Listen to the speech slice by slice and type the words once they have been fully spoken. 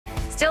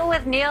Still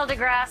with Neil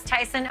deGrasse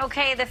Tyson.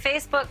 Okay, the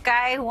Facebook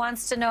guy who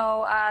wants to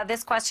know,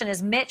 this question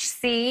is Mitch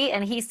C.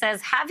 And he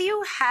says, have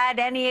you had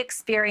any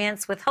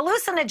experience with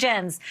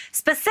hallucinogens,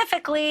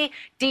 specifically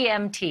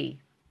DMT?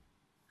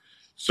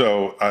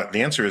 So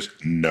the answer is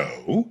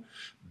no,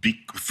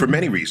 for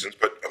many reasons,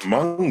 but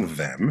among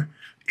them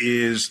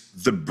is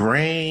the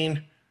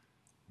brain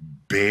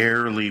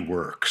barely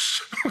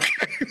works.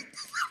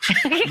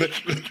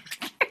 the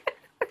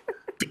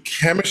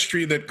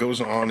chemistry that goes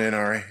on in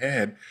our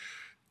head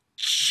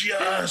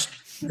just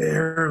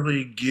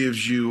barely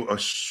gives you a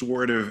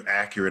sort of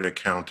accurate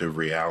account of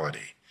reality.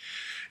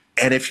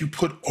 And if you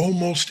put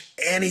almost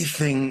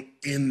anything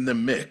in the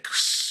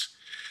mix,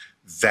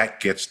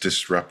 that gets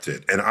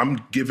disrupted. And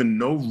I'm given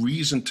no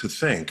reason to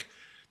think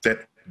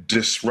that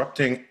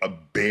disrupting a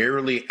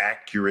barely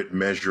accurate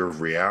measure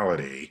of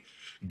reality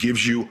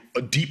gives you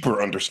a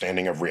deeper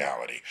understanding of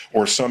reality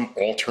or some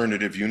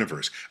alternative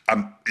universe.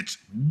 It's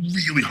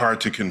really hard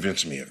to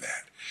convince me of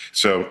that.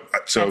 So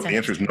the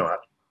answer is no.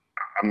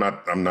 I'm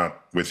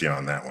not with you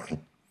on that one.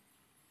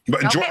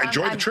 But enjoy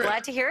the trip. I'm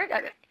glad to hear it.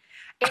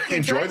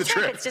 Enjoy the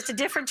trip. It's just a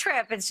different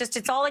trip.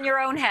 It's all in your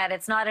own head.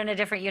 It's not in a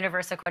different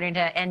universe, according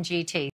to NGT.